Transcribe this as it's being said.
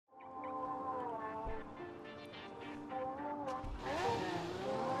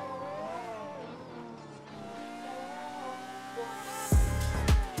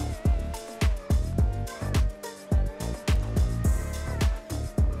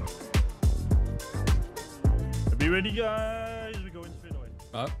Be ready, guys. We're going straight away.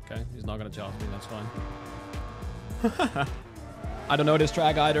 Oh, okay. He's not gonna charge me. That's fine. I don't know this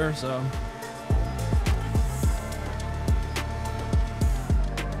track either, so.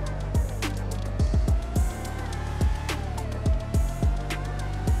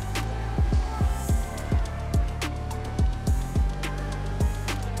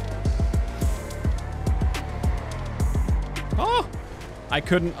 Oh! I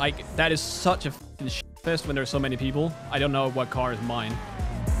couldn't, like, that is such a fest when there's so many people. I don't know what car is mine.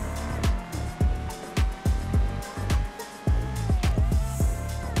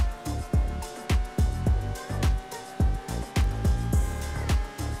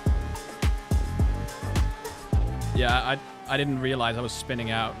 Yeah, I didn't realize I was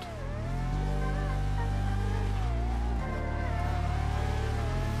spinning out.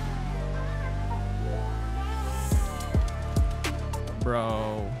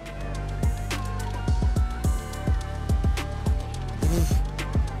 Bro.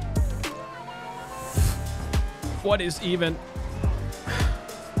 What is even...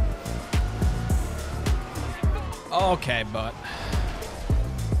 Okay, but...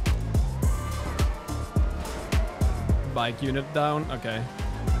 Bike unit down, okay.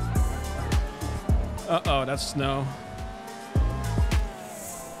 Uh-oh, that's snow.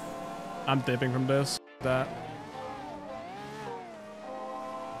 I'm dipping from this. That.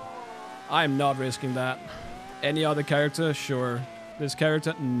 I'm not risking that. Any other character? Sure. This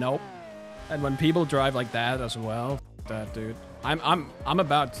character? Nope. And when people drive like that as well, that dude. I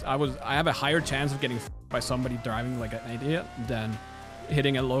have a higher chance of getting by somebody driving like an idiot than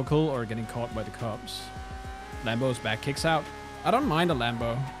hitting a local or getting caught by the cops. Lambo's back kicks out. I don't mind a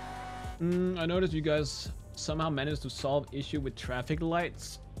Lambo. I noticed you guys somehow managed to solve issue with traffic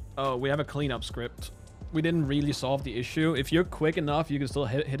lights. Oh, we have a cleanup script. We didn't really solve the issue. If you're quick enough, you can still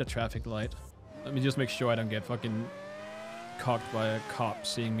hit a traffic light. Let me just make sure I don't get fucking cocked by a cop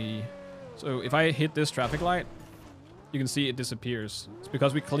seeing me. So if I hit this traffic light, you can see it disappears. It's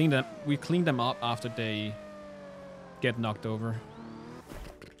because we cleaned them up after they get knocked over.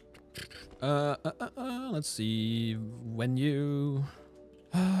 Let's see. When you...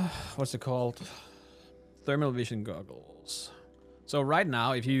 what's it called? Thermal vision goggles. So right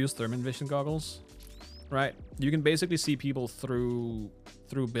now, if you use thermal vision goggles, right, you can basically see people through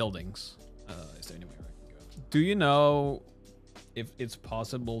buildings. Is there any way I can go? Do you know if it's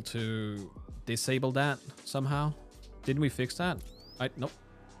possible to disable that somehow? Didn't we fix that? Nope.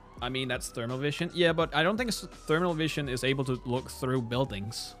 I mean, that's thermal vision. Yeah, but I don't think thermal vision is able to look through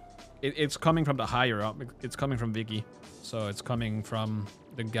buildings. It's coming from the higher up. It's coming from Vicky. So it's coming from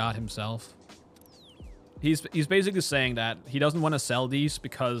the god himself. He's basically saying that he doesn't want to sell these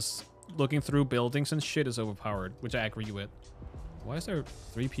because looking through buildings and shit is overpowered, which I agree with. Why is there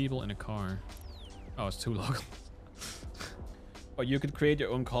 3 people in a car? Oh, it's too long. But you could create your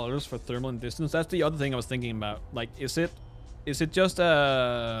own colors for thermal and distance. That's the other thing I was thinking about. Like, is it just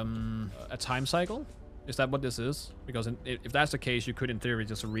a time cycle? Is that what this is? Because if that's the case, you could, in theory,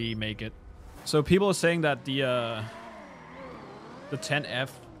 just remake it. So people are saying that the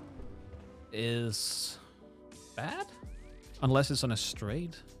 10F is bad? Unless it's on a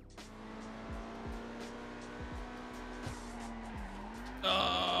straight.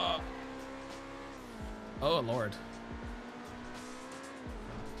 Oh, Lord.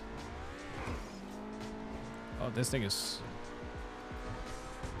 Oh, this thing is...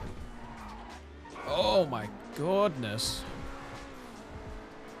 Oh my goodness.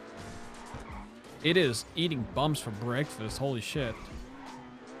 It is eating bumps for breakfast. Holy shit.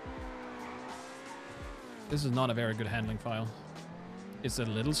 This is not a very good handling file. It's a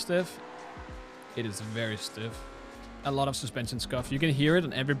little stiff. It is very stiff. A lot of suspension scuff. You can hear it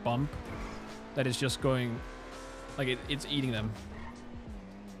on every bump that is just going... Like, it's eating them.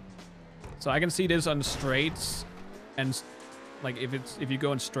 So I can see this on straights and... Like, if you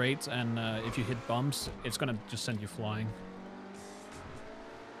go in straights and if you hit bumps, it's gonna just send you flying.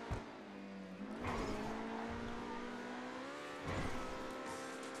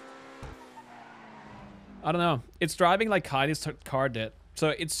 I don't know. It's driving like Kylie's car did. So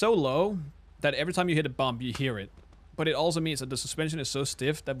it's so low that every time you hit a bump, you hear it. But it also means that the suspension is so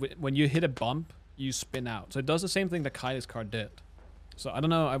stiff that when you hit a bump, you spin out. So it does the same thing that Kylie's car did. So I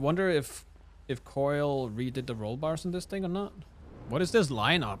don't know. I wonder if Coil redid the roll bars in this thing or not. What is this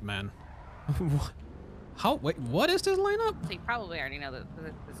lineup, man? Wait, what is this lineup? So you probably already know that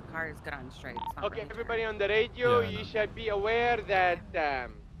this car is good on straight. Okay, everybody on the radio, Yeah, you should be aware that,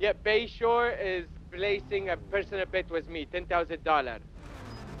 yeah, Bayshore is placing a personal bet with me, $10,000.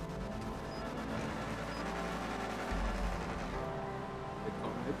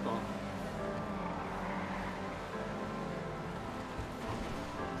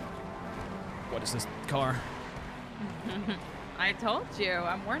 What is this car? I told you.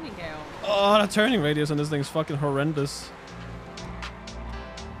 I'm warning you. Oh, the turning radius on this thing's fucking horrendous.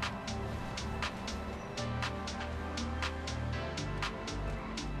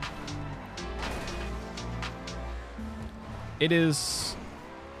 It is...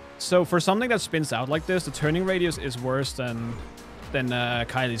 So for something that spins out like this, the turning radius is worse than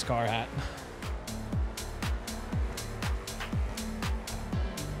Kylie's car had.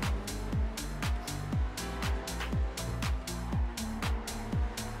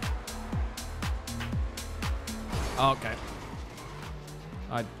 Okay.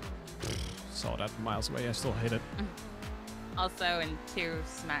 I saw that from miles away. I still hate it. Also, in 2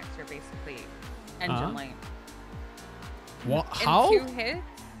 smacks, you're basically engine light. What? How? In 2 hits?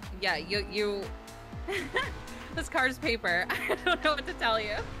 Yeah, you... This car's paper. I don't know what to tell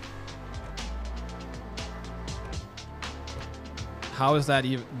you. How is that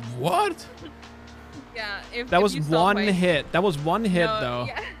even? What? Yeah, if That was you stall one twice- hit. That was one hit, No, though.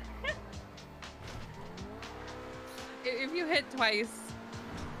 yeah. If you hit twice,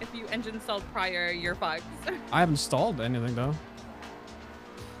 if you engine stalled prior, you're fucked. I haven't stalled anything, though.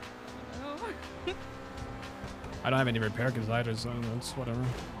 I don't have any repair kits either, so that's whatever.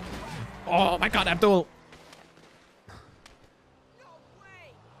 Oh my god, Abdul!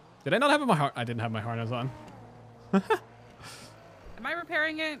 Did I not have my I didn't have my harness on. Am I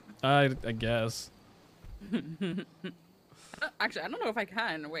repairing it? I guess. Actually, I don't know if I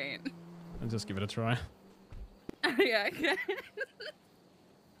can. Wait. I'll just give it a try. Yeah, I can.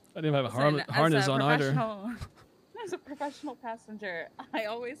 I didn't have a Listen, harness on either. As a professional passenger, I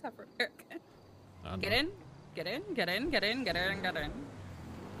always have repair kit. Get in. Get in. Get in. Get in. Get in. Get in.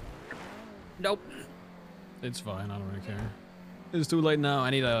 Nope. It's fine. I don't really care. It's too late now.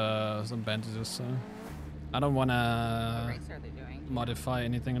 I need some bandages. So I don't want What to race are they doing? modify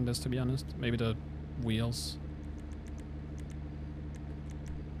anything on this, to be honest. Maybe the wheels.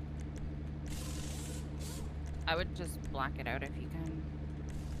 I would just black it out if you can.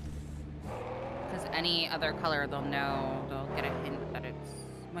 Because any other color, they'll know. They'll get a hint that it's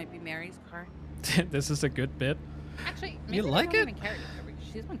might be Mary's car. This is a good bit. Actually, maybe You they like don't it? even care because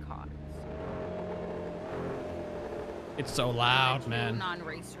she's been caught. It's so loud, True man.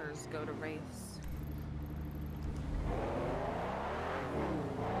 Non-racers go to race.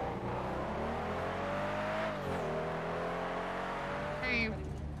 Hey,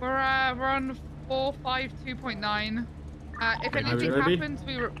 we're on 452.9. If Okay, anything ready? happens,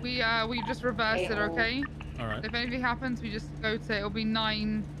 we just reverse it, okay? All right. If anything happens, we just go to it'll be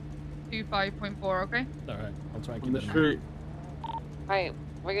 925.4, okay? All right. I'll try and On keep the it in mind. street. Alright,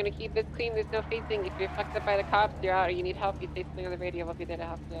 we're gonna keep this clean, there's no facing. If you're fucked up by the cops, you're out or you need help, you say something on the radio, we'll be there to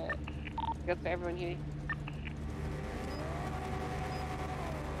help you. Goes for everyone here.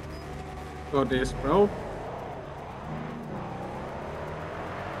 Got this, bro.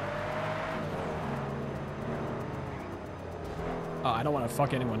 Oh, I don't want to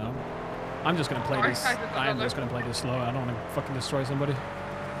fuck anyone up. I'm just gonna play Alright, this. guys, it's I'm another- just gonna play this slow. I don't want to fucking destroy somebody.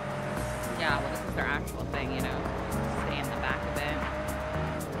 Yeah, well, this is their actual thing, you know. Stay in the back of it.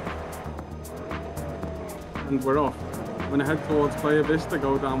 And we're off. We're gonna head towards Playa Vista,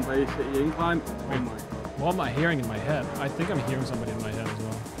 go down Bay City Incline. Oh my. What am I hearing in my head? I think I'm hearing somebody in my head as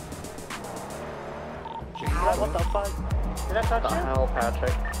well. What the fuck? Did I touch you? hell,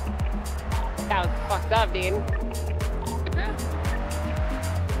 Patrick? That was fucked up, dude.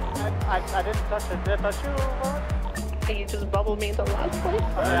 I didn't touch it. Did I touch you, Lauren? You just bubbled me into the last place.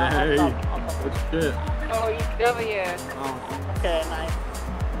 Hey, I'll stop. good shit. Oh, you W. Oh, Okay, nice.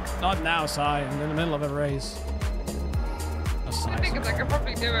 Not now, Sai. I'm in the middle of a race. A I Sai. think I could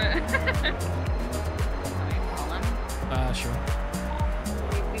probably do it. Sure.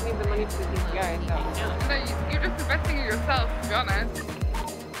 We need the money for these guys, so. No, you're just investing in yourself, to be honest.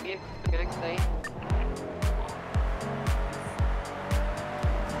 Yes, actually.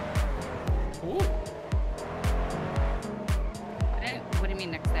 Ooh. What do you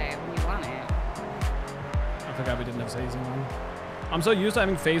mean next day? When you want it? I forgot we didn't have phasing on. I'm so used to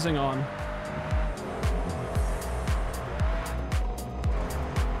having phasing on.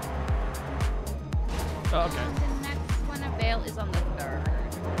 Oh, okay. The next one avail is on the 3rd.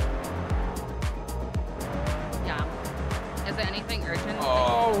 Yeah. Is there anything urgent?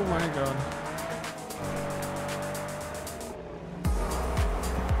 Oh my god.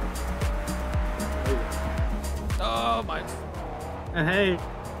 Oh my. hey.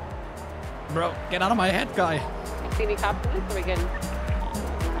 Bro, get out of my head, guy. You see any cops in this? Or we good?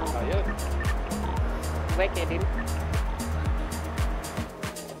 Oh, yeah. Wicked, dude.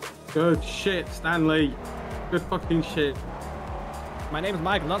 Good shit, Stanley. Good fucking shit. My name is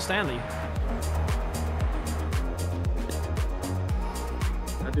Michael, not Stanley.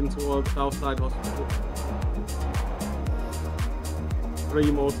 heading towards Southside Hospital.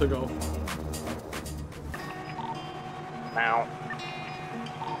 3 more to go. Now.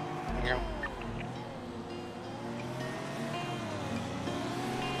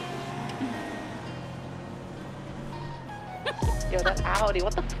 Yo, that Audi,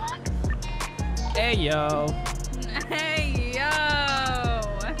 what the fuck? Hey yo. Hey, yo!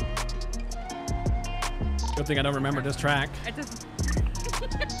 Good thing I don't remember this track. I just...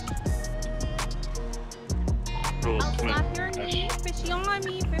 Rules, I'll man. slap your knee, fishy on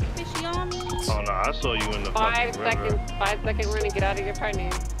me, fishy on me. Oh no, I saw you in the 5 fucking river. seconds, 5 second run and get out of your partner.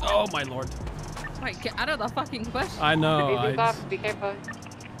 Oh my lord. Wait, get out of the fucking bush. I know. Baby's off, be careful.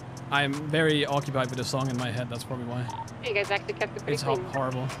 I'm very occupied with the song in my head. That's probably why. You guys actually kept it pretty It's clean.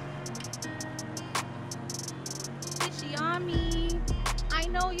 horrible. Fishy on me. I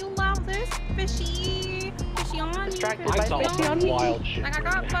know you love this. Fishy. Fishy on me. Distracted Fishy by fishy on me. Wild shit. Like I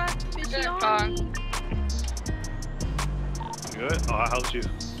got fucked. Fishy Yeah, on me. Good? Oh, I helped you.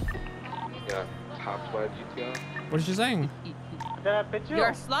 Yeah, top sweat GTR. What is she saying?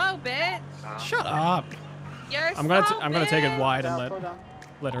 You're slow, bitch. Shut up. You're I'm gonna slow, I'm gonna take it wide and Slow down.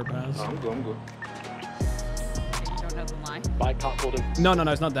 let her pass. I'm good, I'm good. You don't know the line. Bike can't hold him. No,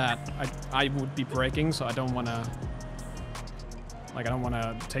 it's not that. I would be braking, so I don't wanna. Like, I don't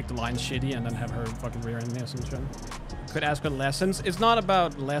wanna take the line shitty and then have her fucking rear end me or some shit. Could ask her lessons. It's not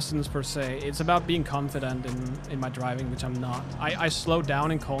about lessons per se. It's about being confident in my driving, which I'm not. I slow down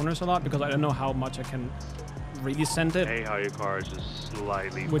in corners a lot because I don't know how much I can really send it. Hey, how your car is just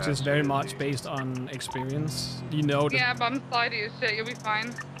slightly Which is faster very than much me. based on experience. You know the, Yeah, but I'm slidey as shit. You'll be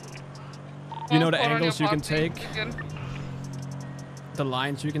fine. you know the Hold on angles your you can parking. take, Good. the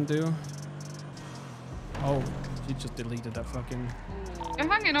lines you can do. Oh, she just deleted that fucking. You're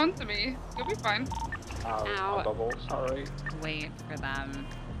hanging on to me. You'll be fine. Ow. Double, sorry. Wait for them.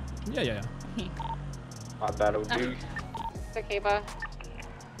 Yeah. My battle do. It's okay, bud.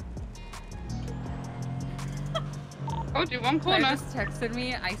 Oh, do one Claire corner. just texted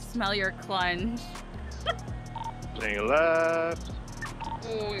me. I smell your clunge. Staying left.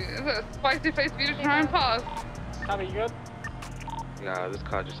 Ooh, is it a spicy face for you to try and pass? Tommy, you good? Nah, this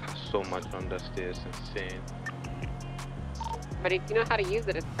car just has so much understeer, it's insane. But if you know how to use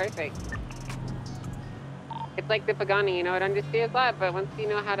it, it's perfect. It's like the Pagani, you know, it understeers a lot, but once you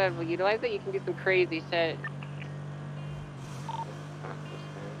know how to utilize it, you can do some crazy shit.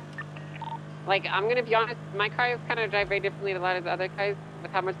 Like, I'm gonna be honest, my cars kind of drive very differently to a lot of the other cars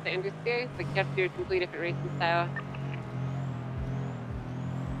with how much they understeer. Like, you have to do a completely different racing style.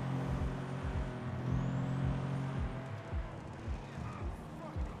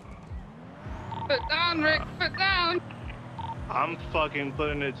 Put down, Rick. Put down. I'm fucking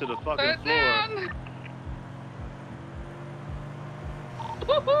putting it to the fucking Put floor. down.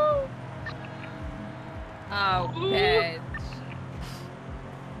 Woohoo! Oh, Ooh. bitch.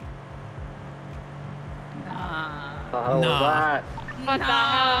 Nah. The hell was that? What the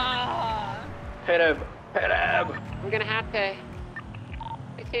hell? Hit him! Hit him! I'm gonna have to.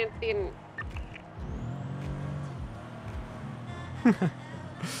 I can't see him.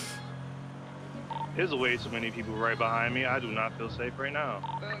 There's way too many people right behind me. I do not feel safe right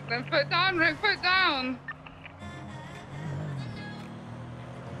now. Then put down, Rick. Put down.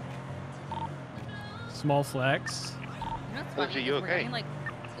 Small flex. You know what's Lindsay, funny? you We're okay? getting, like,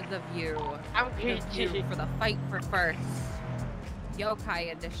 the view. I'm The view peachy. for the fight for first.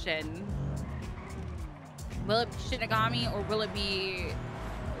 Yokai edition. Will it be Shinigami or will it be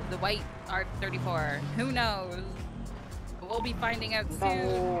the white R34? Who knows? We'll be finding out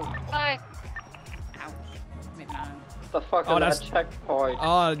soon. Bye. Ouch. Maybe not. The fuck Oh, is that's- that checkpoint?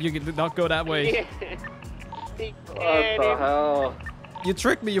 Oh, you did not go that way. He What get the him. hell? You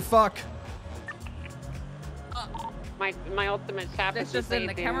tricked me, you fuck. My ultimate shaft That's is just in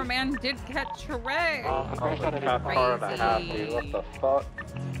the saving. cameraman did catch a ray. I was a cat car and a half, dude. What the fuck?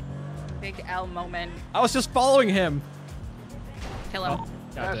 Big L moment. I was just following him. Kill him. Oh,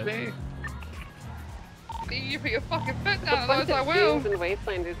 That's God damn. me. You put your fucking foot The down, bunch otherwise I of will. dunes and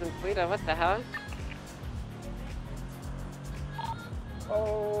wastelanders in Toledo, what the hell?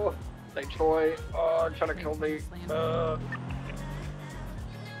 Oh, they Troy. Oh, trying to kill me.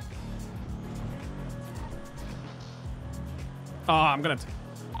 Oh, I'm gonna.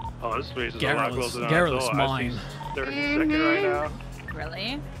 Oh, this space is a lot closer than I Garrulous thought. mine. I see 32nd right now.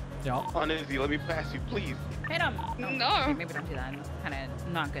 Really? Yeah. Oh, Izzy, let me pass you, please. Hit him. No. Okay, maybe don't do that. It's kind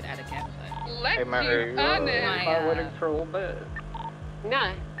of not good etiquette, but. Let Hey, man, you are you earn it. My, waiting for a little bit?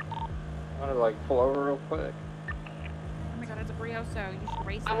 Nah. I want to like pull over real quick. Oh my god, it's a Brioso. You should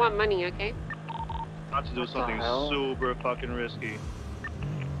race I it. want money, okay? Not to do What the something hell? super fucking risky.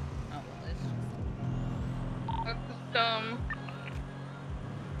 dumb.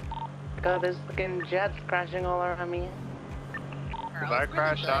 God, there's fucking jets crashing all around me. If I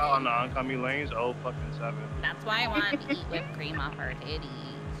crash out on the oncoming lanes, oh fucking 7. That's why I want to eat whipped cream off our titties.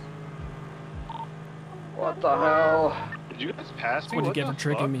 What the hell? Did you guys pass That's me? what you What get the for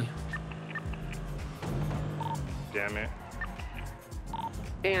tricking me. Damn it.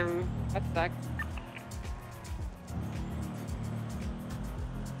 Damn, that sucks.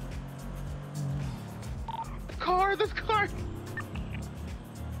 This car!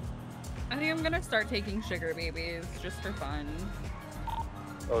 I think I'm gonna start taking sugar babies just for fun.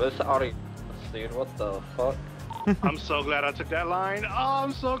 Oh, this Audi, dude, what the fuck? I'm so glad I took that line. Oh,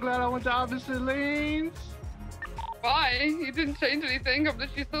 I'm so glad I went to opposite lanes. Why? You didn't change anything. I'm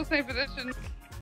literally still same position.